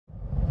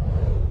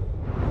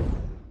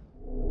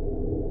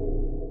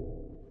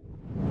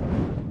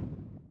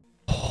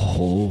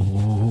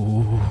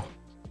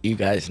you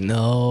guys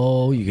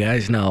know,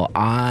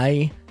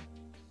 I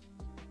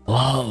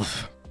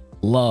love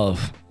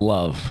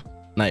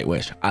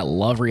Nightwish. I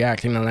love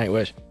reacting to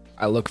Nightwish.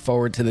 I look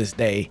forward to this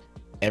day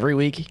every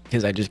week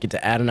because I just get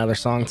to add another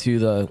song to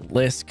the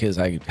list because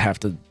I have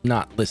to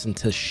not listen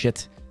to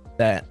shit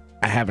that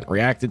I haven't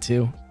reacted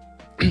to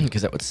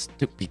because that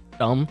would be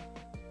dumb.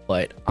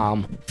 But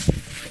I'm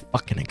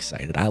fucking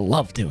excited. I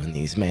love doing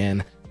these,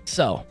 man.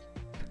 So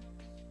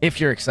if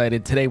you're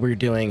excited, today we're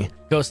doing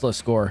Ghost Love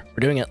Score.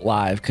 We're doing it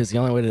live because the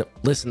only way to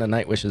listen to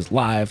Nightwish is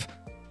live.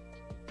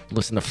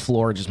 Listen to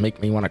Floor just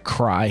make me want to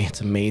cry.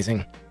 It's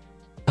amazing.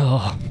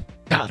 Oh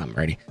God, I'm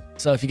ready.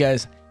 So if you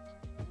guys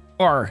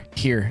are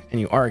here and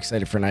you are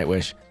excited for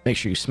Nightwish, make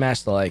sure you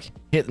smash the like,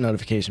 hit the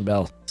notification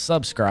bell,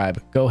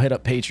 subscribe, go hit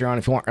up Patreon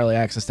if you want early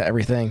access to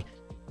everything.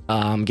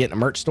 Getting a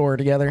merch store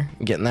together,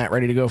 getting that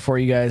ready to go for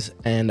you guys,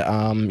 and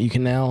you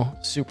can now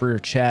super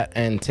chat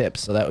and tip,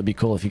 so that would be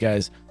cool if you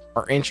guys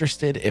are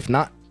interested. If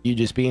not, you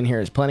just being here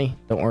is plenty,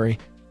 don't worry.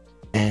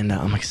 And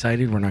I'm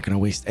excited. We're not going to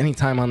waste any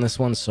time on this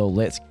one, so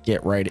let's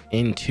get right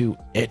into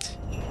it.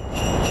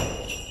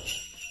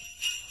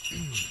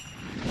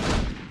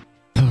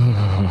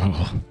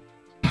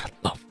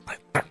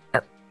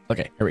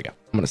 Okay, here we go.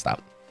 I'm gonna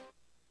stop.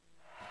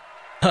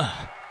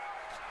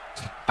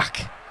 Fuck.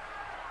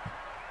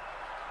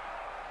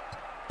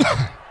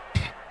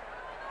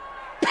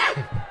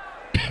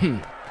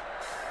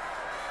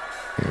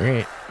 All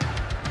right.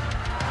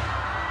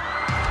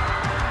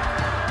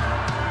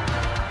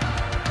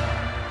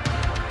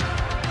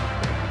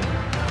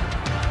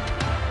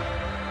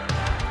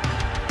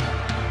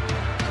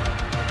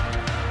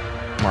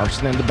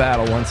 Marching into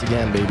battle once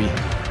again, baby.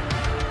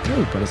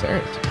 Ooh, Buenos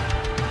Aires.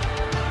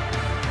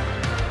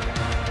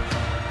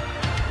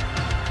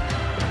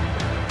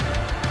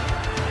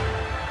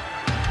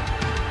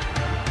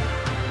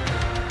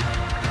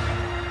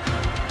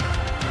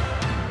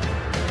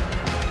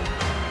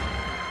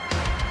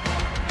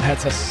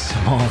 That's a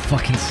small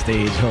fucking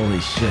stage. Holy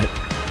shit.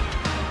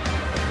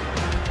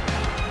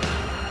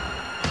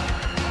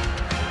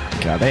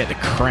 God, they had to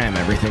cram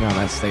everything on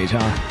that stage, huh?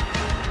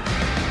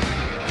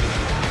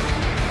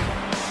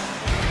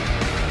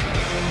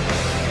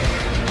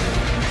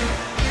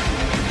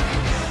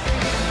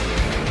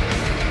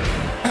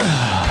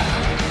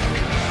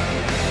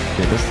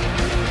 Dude,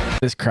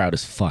 this crowd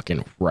is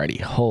fucking ready.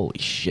 Holy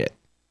shit.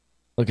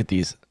 Look at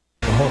these.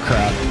 The whole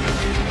crowd.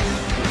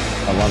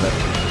 I love it.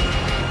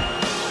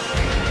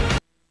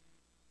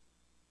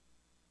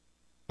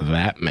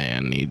 That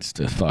man needs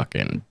to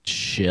fucking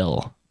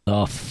chill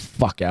the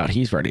fuck out.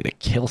 He's ready to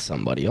kill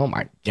somebody. Oh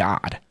my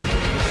God.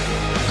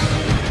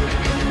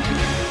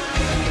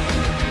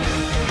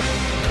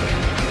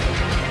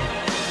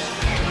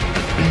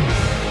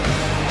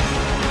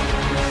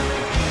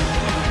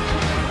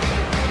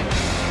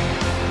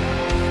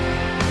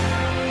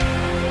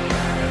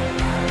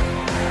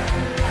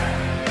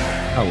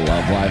 I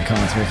love live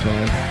concerts,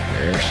 man.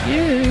 There she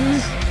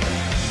is.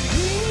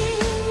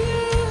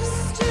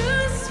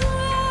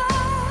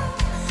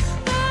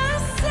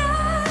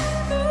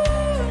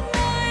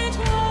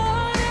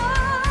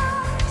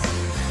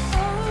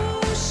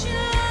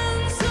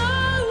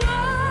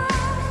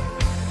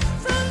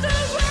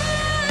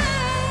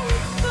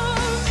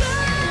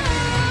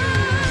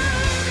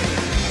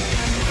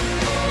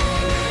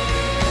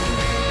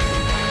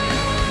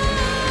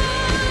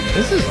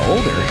 This is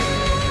older.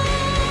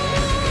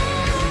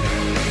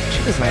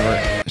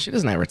 She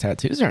doesn't have her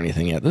tattoos or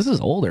anything yet. This is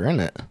older, isn't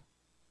it?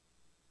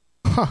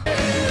 Huh.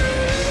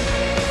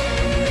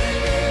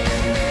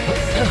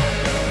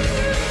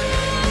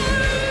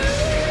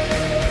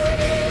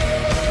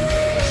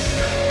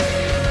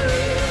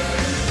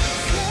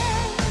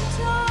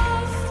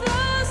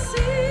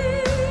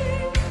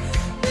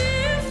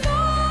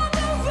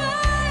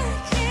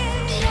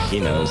 He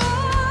knows.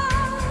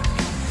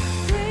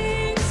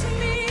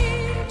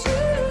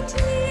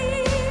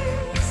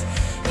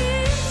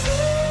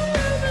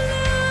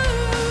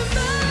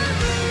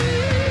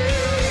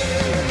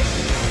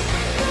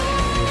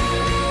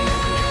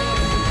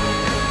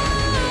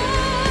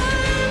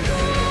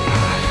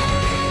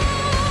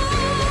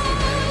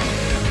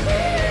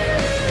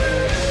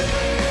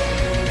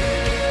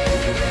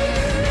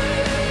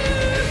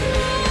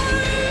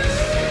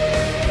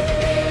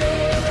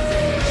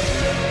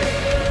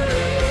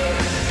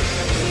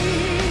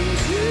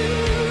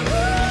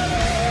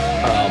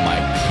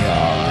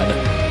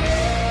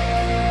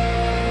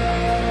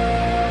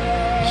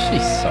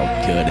 She's so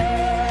good.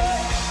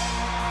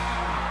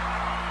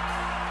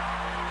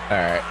 All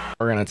right,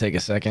 we're gonna take a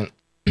second.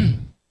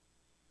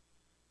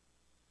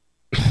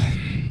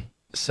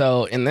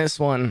 So in this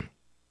one,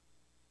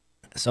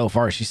 so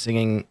far she's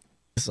singing.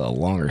 This is a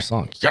longer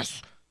song.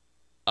 Yes.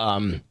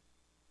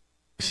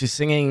 She's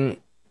singing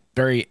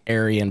very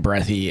airy and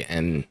breathy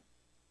and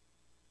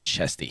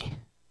chesty,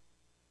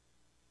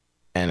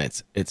 and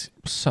it's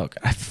so good.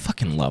 I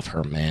fucking love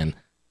her, man.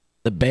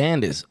 The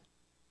band is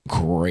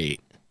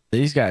great.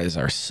 These guys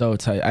are so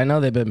tight. I know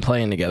they've been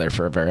playing together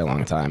for a very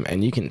long time,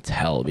 and you can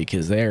tell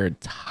because they're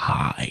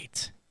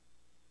tight.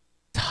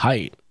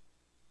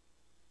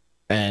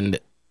 And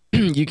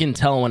you can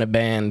tell when a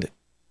band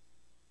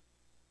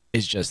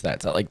is just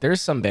that. Like,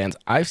 there's some bands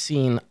I've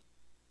seen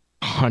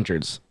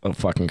hundreds of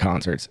fucking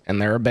concerts,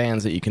 and there are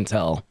bands that you can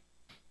tell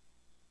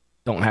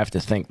don't have to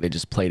think, they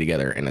just play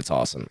together and it's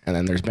awesome. And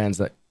then there's bands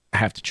that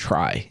have to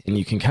try, and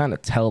you can kind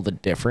of tell the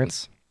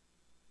difference.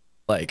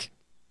 Like,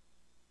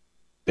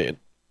 dude,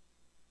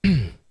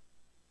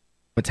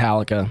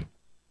 Metallica,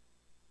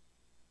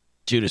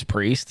 Judas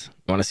Priest.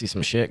 You want to see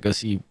some shit? Go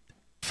see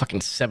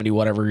fucking 70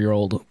 whatever year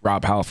old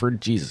Rob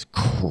Halford. Jesus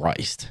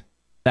Christ,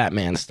 that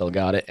man still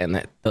got it, and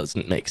that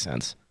doesn't make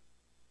sense.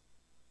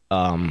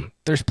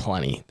 There's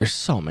plenty. There's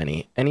so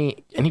many.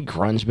 Any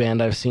grunge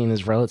band I've seen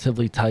is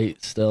relatively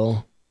tight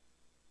still.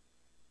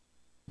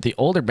 The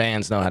older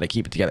bands know how to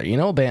keep it together. You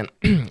know, a band,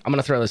 I'm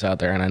gonna throw this out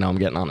there, and I know I'm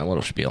getting on a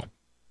little spiel.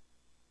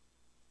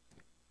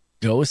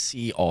 Go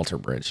see Alter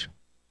Bridge.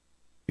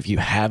 If you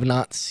have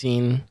not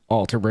seen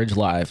Alter Bridge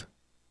live,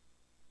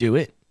 do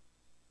it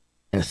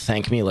and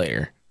thank me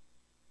later.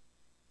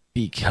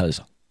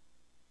 Because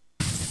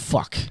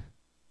fuck.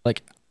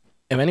 Like,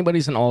 if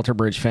anybody's an Alter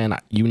Bridge fan,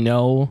 you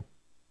know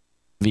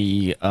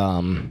the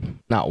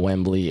not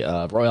Wembley,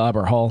 Royal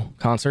Albert Hall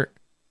concert.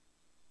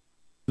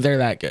 They're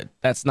that good.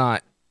 That's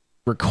not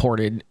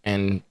recorded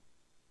and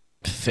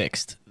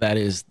fixed. That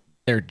is,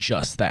 they're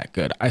just that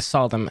good. I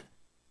saw them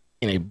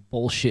in a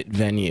bullshit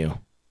venue.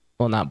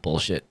 Well, not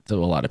bullshit to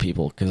a lot of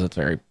people because it's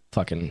very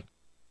fucking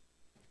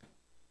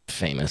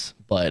famous,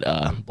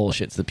 but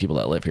bullshit to the people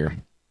that live here.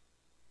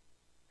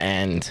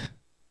 And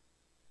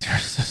they're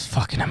just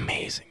fucking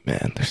amazing,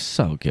 man. They're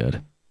so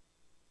good.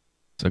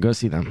 So go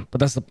see them. But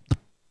that's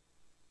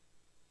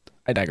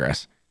I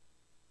digress.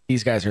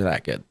 These guys are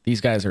that good.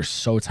 These guys are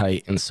so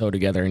tight and so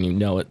together, and you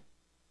know it.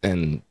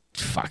 And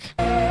fuck.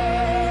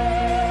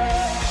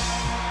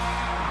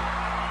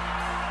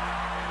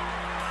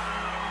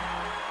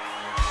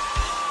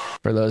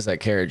 For those that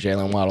care,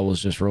 Jalen Waddle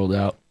was just rolled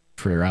out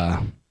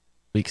for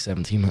week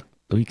 17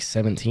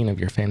 of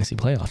your fantasy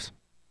playoffs.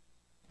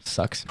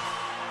 Sucks.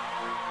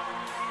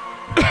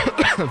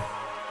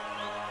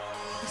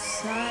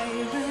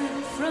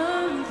 Siren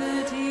from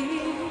the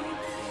deep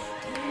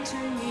into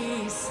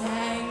me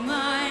sang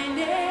my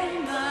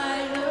name,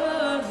 I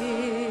love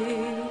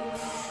it.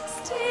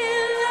 Still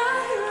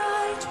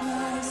I write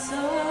my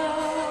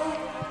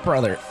song.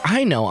 Brother,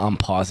 I know I'm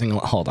pausing.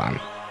 Hold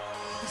on.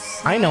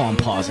 I know I'm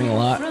pausing a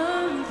lot.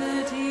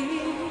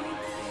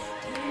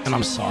 And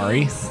I'm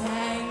sorry.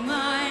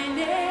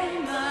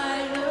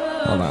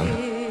 Hold on.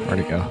 Where'd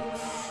it go?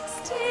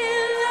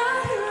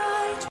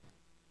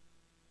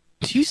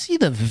 Do you see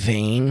the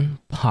vein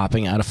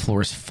popping out of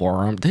Floor's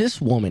forearm? This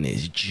woman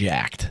is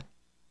jacked.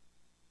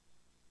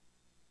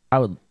 I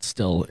would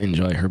still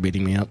enjoy her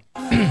beating me up.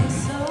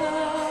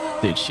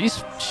 Dude, she's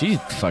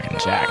fucking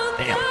jacked.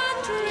 Damn.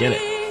 Get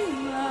it.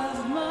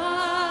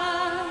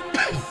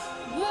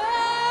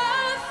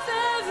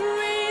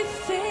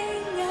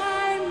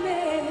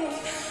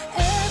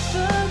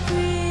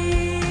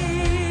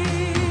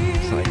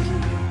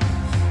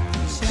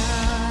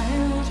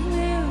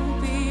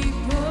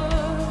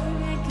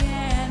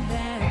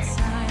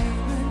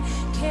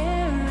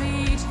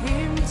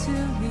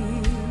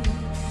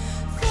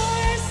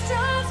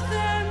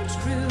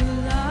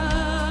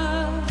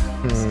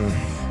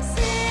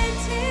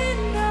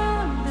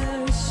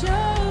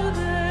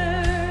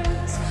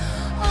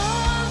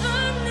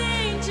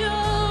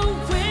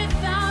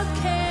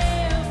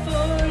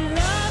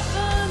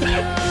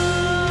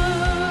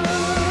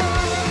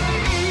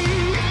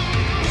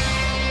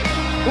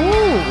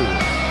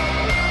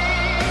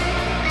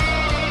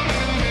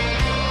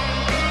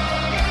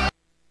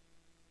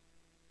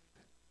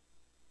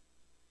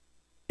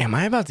 Am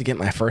I about to get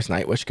my first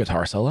Nightwish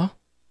guitar solo?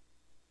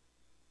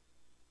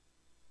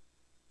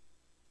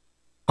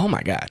 Oh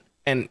my god.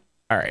 And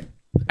all right,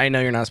 I know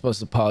you're not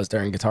supposed to pause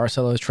during guitar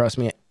solos, trust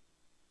me.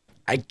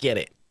 I get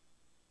it.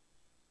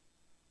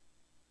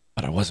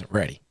 But I wasn't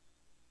ready.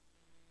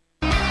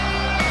 Nice.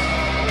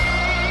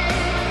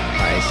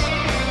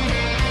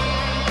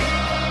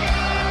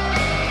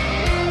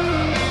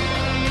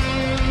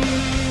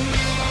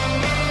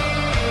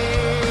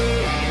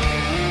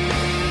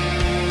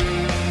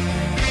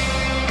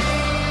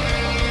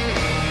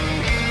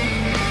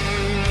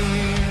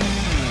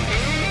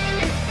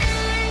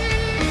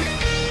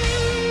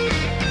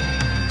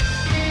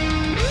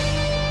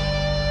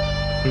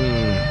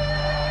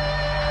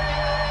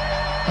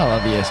 I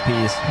love ESPs.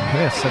 They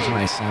have such a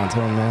nice sound to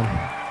them, man.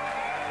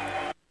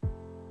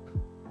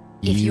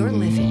 If You you're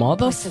living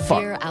with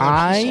severe motherfucker. alopecia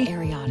I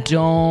areata,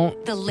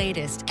 don't the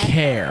latest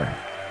care.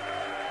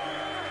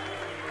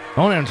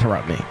 Don't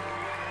interrupt me.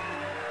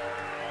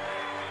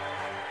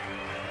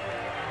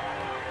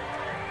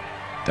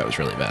 That was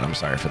really bad. I'm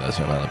sorry for those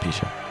who have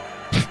alopecia.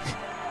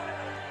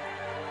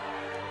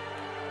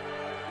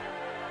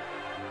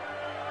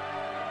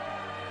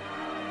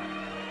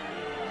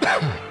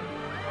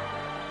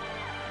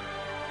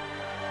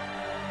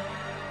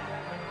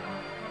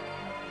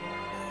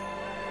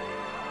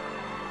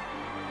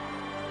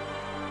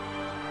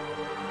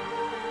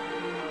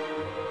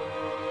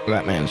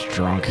 That man's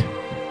drunk.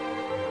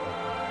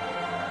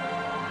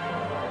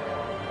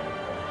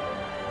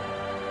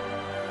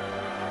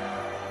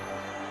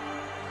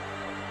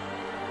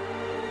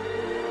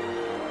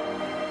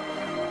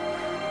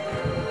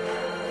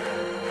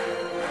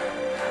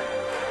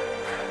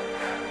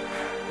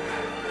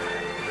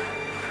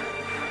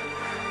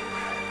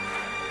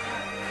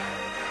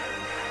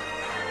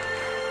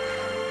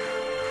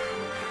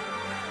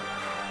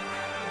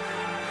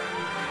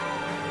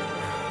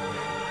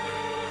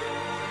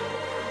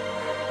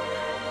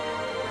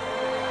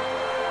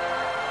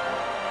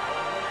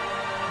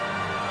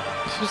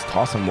 just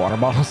tossing water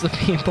bottles at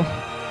people.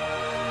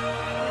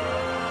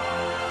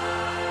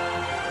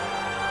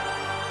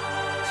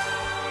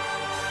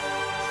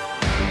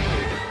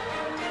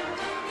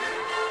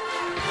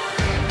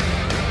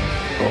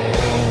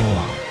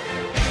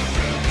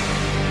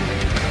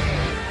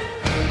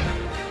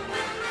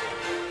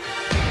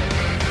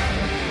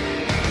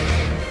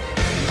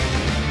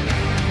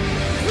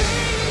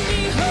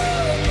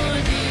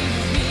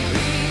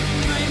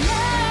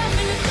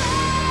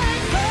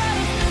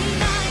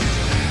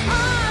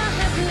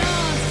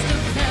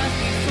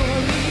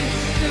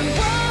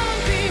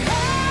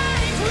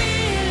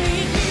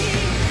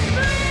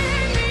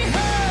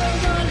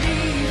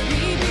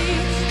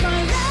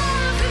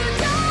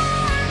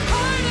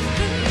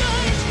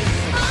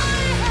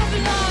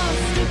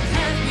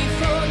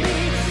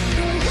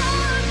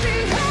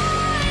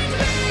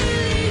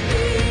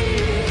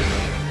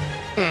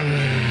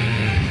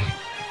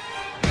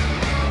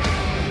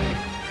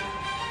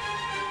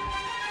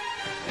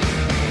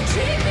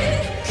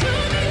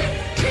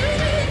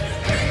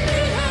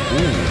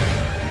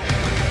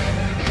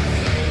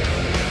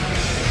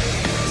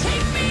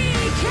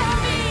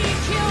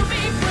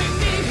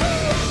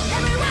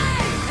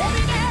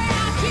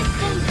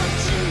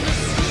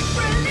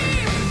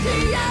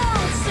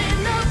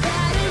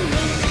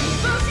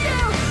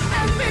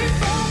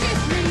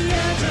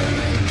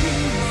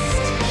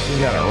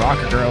 Got a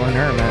rocker girl in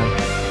her, man.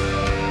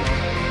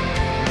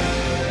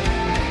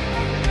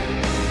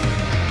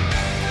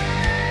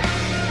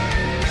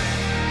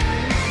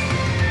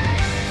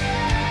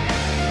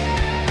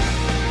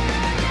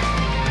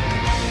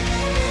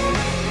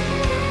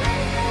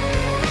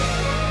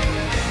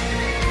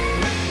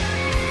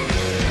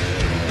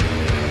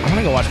 I want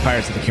to go watch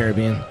Pirates of the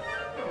Caribbean.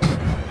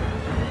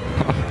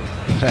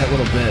 That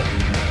little bit.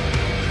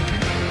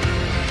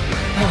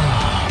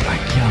 Oh my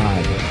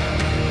God.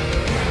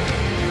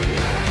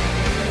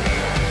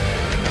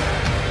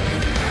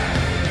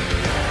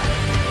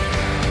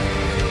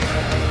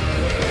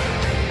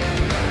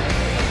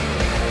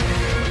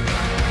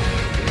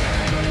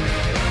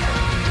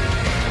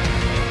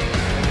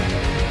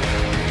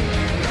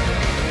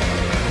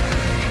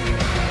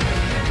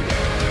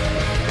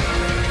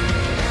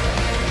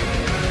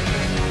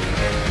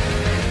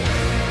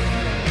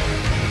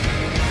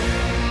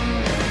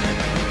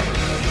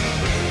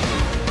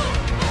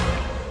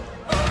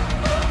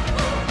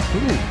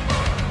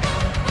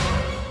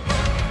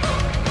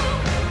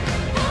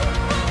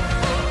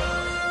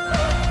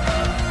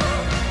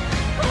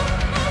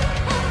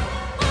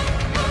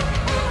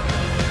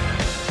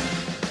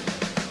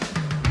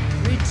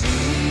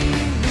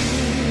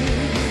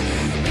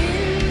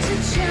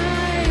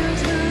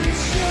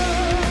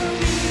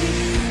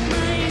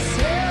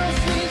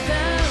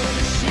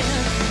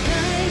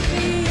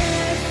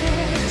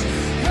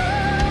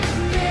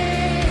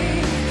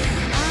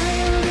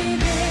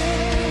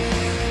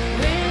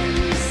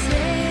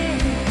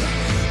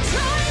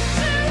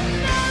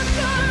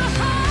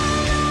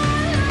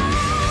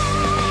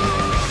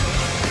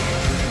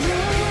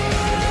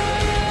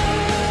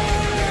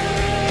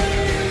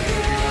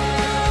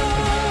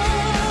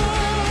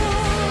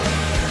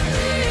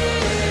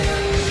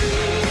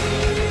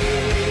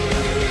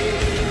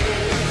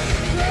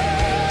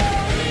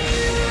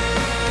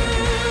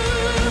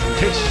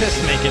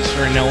 Just making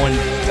sure no one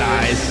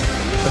dies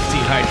of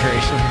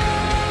dehydration.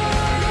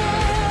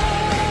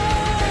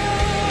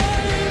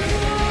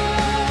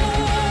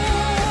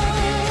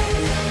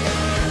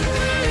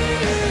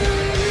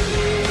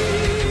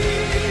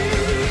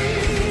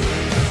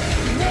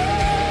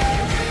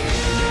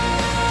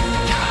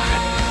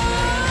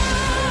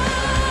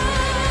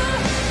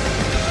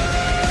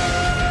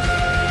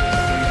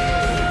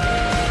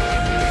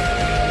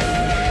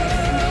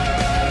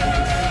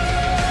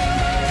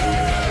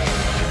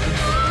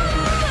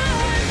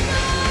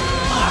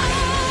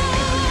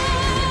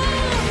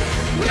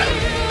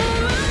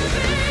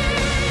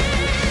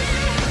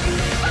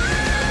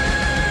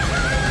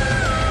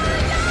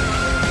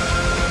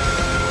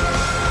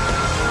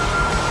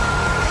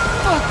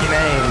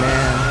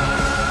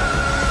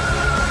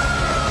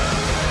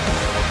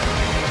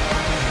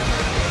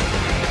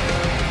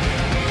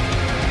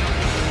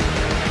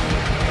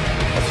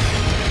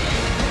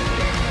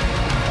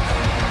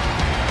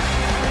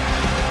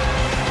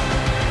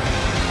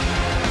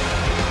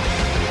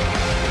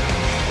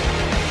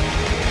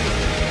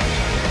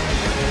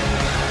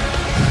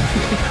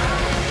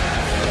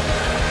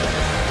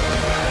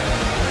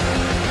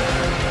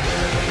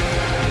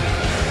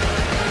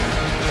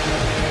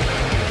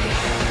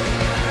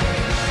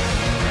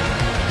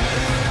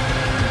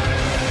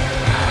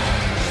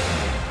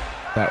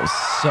 That was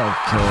so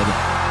good.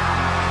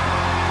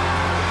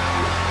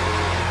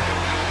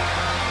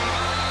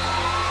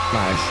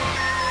 Nice.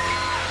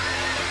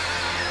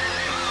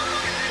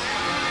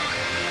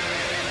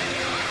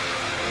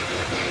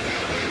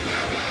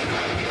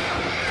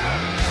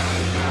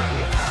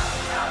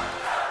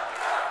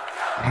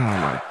 Oh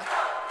my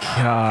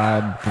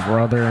God,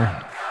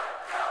 brother.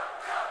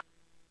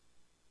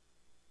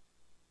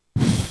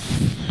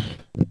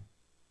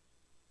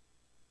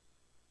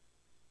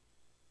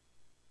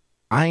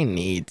 I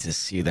need to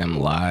see them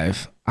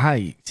live.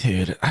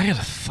 Dude, I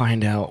gotta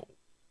find out.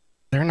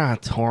 They're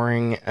not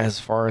touring as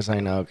far as I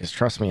know, because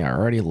trust me, I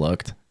already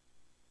looked.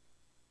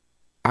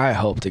 I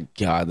hope to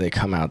God they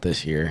come out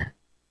this year.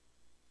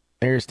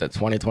 There's the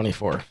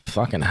 2024.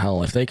 Fucking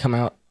hell. If they come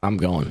out, I'm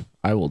going.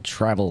 I will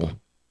travel.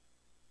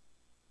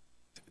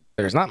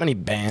 There's not many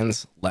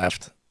bands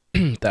left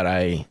that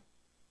I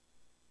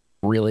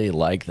really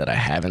like that I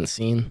haven't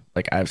seen.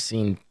 Like, I've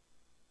seen,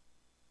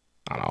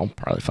 I don't know,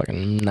 probably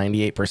fucking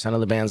 98% of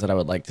the bands that I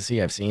would like to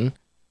see, I've seen.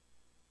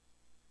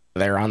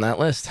 They're on that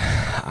list.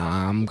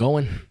 I'm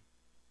going.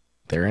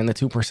 They're in the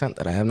 2%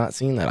 that I have not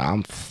seen that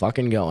I'm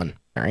fucking going.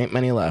 There ain't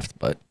many left,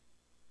 but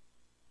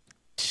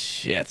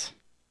shit.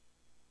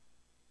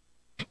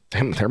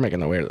 Damn, they're making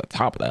their way to the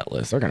top of that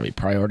list. They're going to be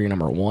priority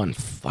number 1.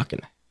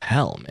 Fucking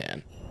hell,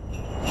 man.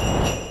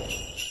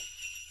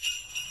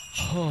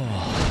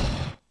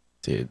 Oh,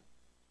 dude.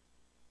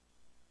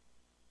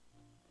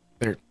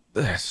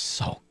 They're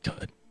so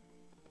good.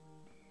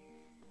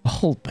 The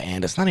whole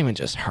band, it's not even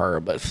just her,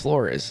 but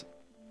Floor is...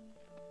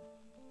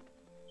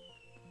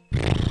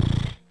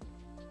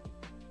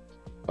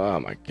 Oh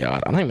my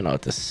God, I don't even know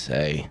what to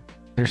say.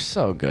 They're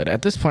so good.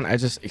 At this point, I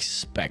just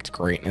expect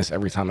greatness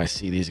every time I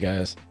see these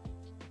guys.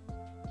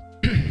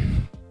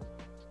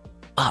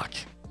 Fuck.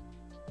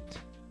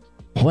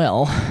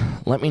 Well,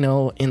 let me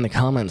know in the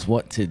comments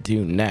what to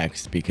do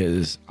next,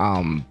 because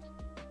I'm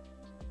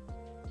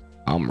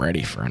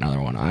ready for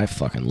another one. I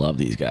fucking love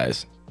these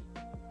guys.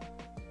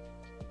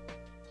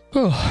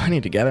 Oh, I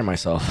need to gather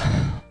myself.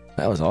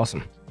 That was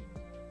awesome.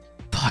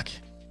 Fuck.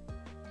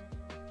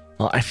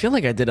 Well, I feel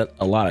like I did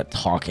a lot of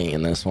talking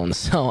in this one,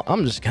 so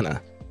I'm just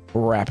gonna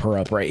wrap her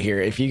up right here.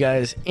 If you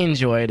guys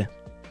enjoyed,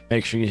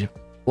 make sure you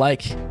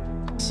like,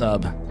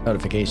 sub,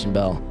 notification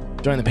bell,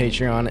 join the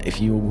Patreon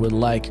if you would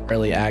like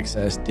early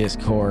access,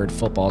 Discord,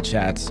 football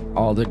chats,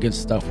 all the good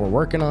stuff we're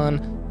working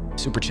on.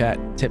 Super chat,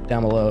 tip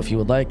down below if you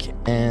would like,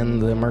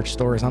 and the merch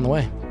store is on the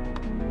way.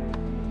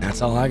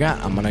 That's all I got.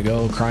 I'm gonna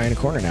go cry in a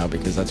corner now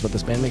because that's what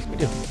this band makes me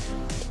do.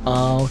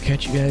 I'll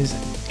catch you guys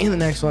in the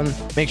next one.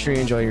 Make sure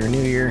you enjoy your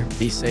new year.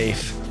 Be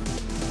safe.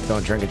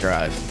 Don't drink and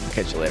drive.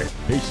 Catch you later.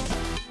 Peace.